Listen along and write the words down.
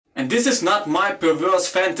this is not my perverse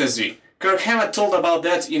fantasy. Kirk Hammett told about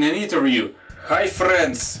that in an interview. Hi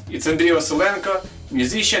friends, it's Andriy Vasylenko,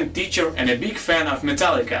 musician, teacher and a big fan of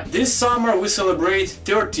Metallica. This summer we celebrate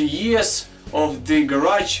 30 years of the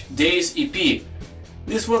Garage Days EP.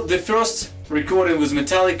 This was the first recording with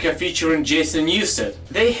Metallica featuring Jason Newsted.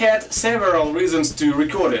 They had several reasons to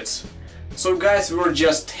record it. So guys, we were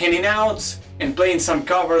just hanging out and playing some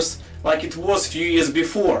covers like it was a few years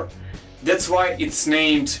before. That's why it's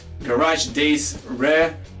named Garage Days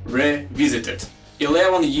Revisited.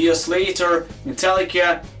 11 years later,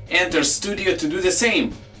 Metallica enters studio to do the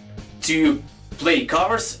same, to play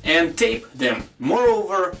covers and tape them.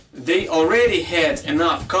 Moreover, they already had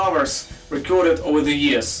enough covers recorded over the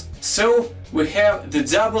years. So we have the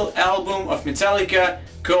double album of Metallica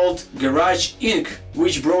called Garage Inc.,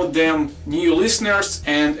 which brought them new listeners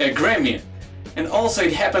and a Grammy. And also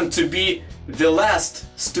it happened to be the last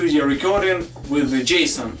studio recording with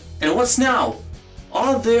Jason. And what's now?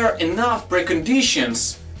 Are there enough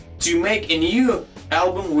preconditions to make a new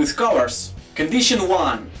album with covers? Condition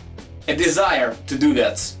 1. A desire to do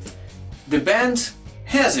that. The band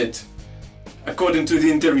has it, according to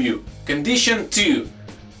the interview. Condition 2.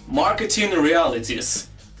 Marketing realities.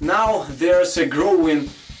 Now there's a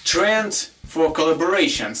growing trend for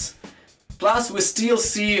collaborations. Plus we still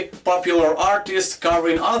see popular artists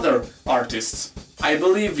covering other artists. I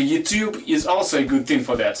believe YouTube is also a good thing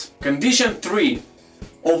for that. Condition 3.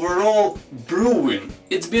 Overall brewing.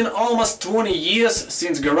 It's been almost 20 years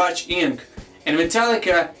since Garage Inc. and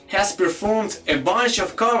Metallica has performed a bunch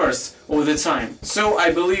of covers over the time. So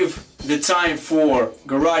I believe the time for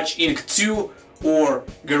Garage Inc. 2 or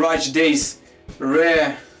Garage Days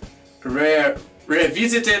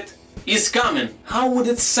Revisited is coming. How would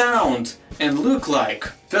it sound and look like?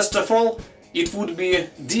 First of all, it would be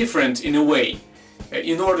different in a way.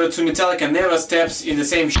 In order to Metallica never steps in the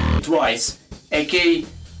same shit twice. aka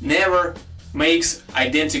never makes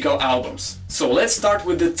identical albums. So let's start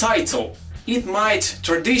with the title. It might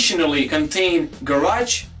traditionally contain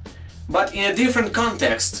garage, but in a different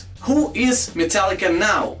context. Who is Metallica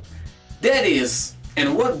now? That is,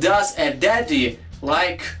 and what does a daddy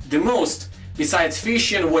like the most, besides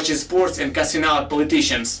fishing, watching sports and cussing out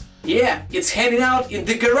politicians? Yeah, it's hanging out in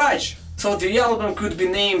the garage. So the album could be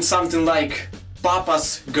named something like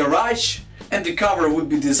Papa's Garage, and the cover would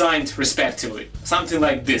be designed respectively. Something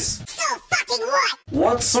like this. So fucking what?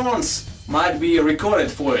 What songs might be recorded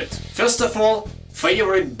for it? First of all,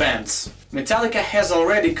 favorite bands. Metallica has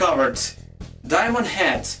already covered Diamond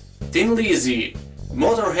Head, Thin Lizzy,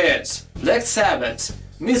 Motorhead, Black Sabbath,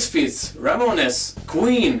 Misfits, Ramones,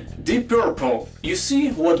 Queen, Deep Purple. You see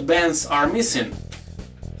what bands are missing?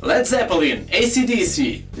 Led Zeppelin,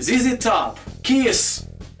 AC/DC, ZZ Top, Kiss,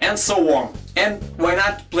 and so on. And why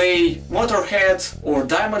not play Motorhead or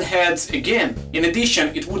Diamond Head again? In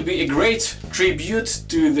addition, it would be a great tribute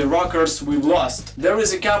to the rockers we've lost. There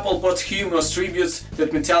is a couple posthumous tributes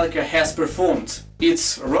that Metallica has performed.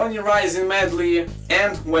 It's Ronnie Rising Medley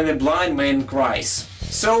and When a Blind Man Cries.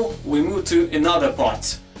 So we move to another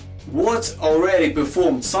part. What already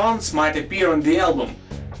performed songs might appear on the album?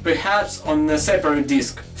 Perhaps on a separate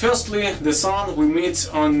disc. Firstly, the song we meet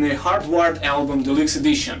on the Hardwired album Deluxe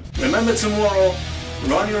Edition. Remember Tomorrow,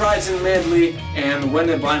 Ronnie Rising Medley and When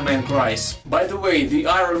a Blind Man Cries. By the way, the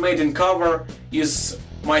Iron Maiden cover is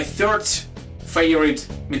my third favorite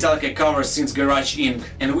Metallica cover since Garage Inc.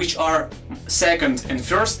 and which are second and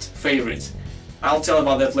first favorite. I'll tell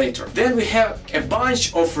about that later. Then we have a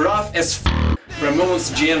bunch of rough as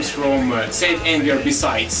Ramones jams from Saint Anger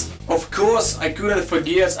besides. Of course, I couldn't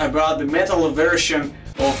forget about the metal version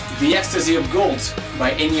of The Ecstasy of Gold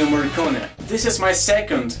by Ennio Morricone. This is my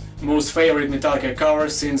second most favorite Metallica cover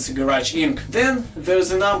since Garage Inc. Then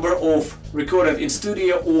there's a number of recorded in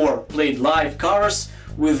studio or played live covers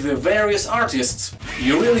with the various artists.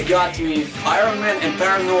 You Really Got Me, Iron Man and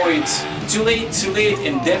Paranoid, Too Late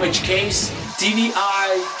and Damage Case, TVI,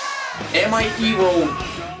 Am I Evil,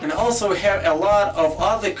 and also have a lot of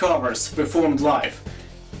other covers performed live,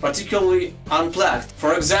 particularly unplugged.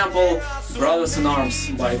 For example, Brothers in Arms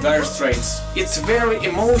by Dire Straits. It's very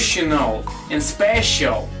emotional and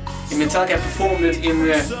special, and Metallica performed it in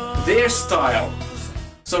their style.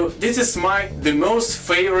 So this is the most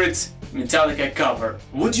favorite Metallica cover.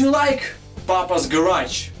 Would you like Papa's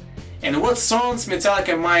Garage? And what songs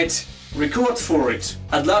Metallica might record for it?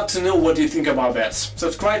 I'd love to know what you think about that.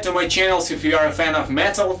 Subscribe to my channels if you are a fan of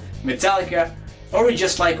metal, Metallica, or you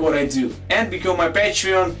just like what I do. And become my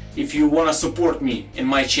Patreon if you wanna support me in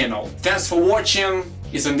my channel. Thanks for watching,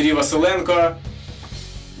 it's Andriy Vasylenko,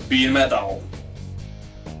 be metal.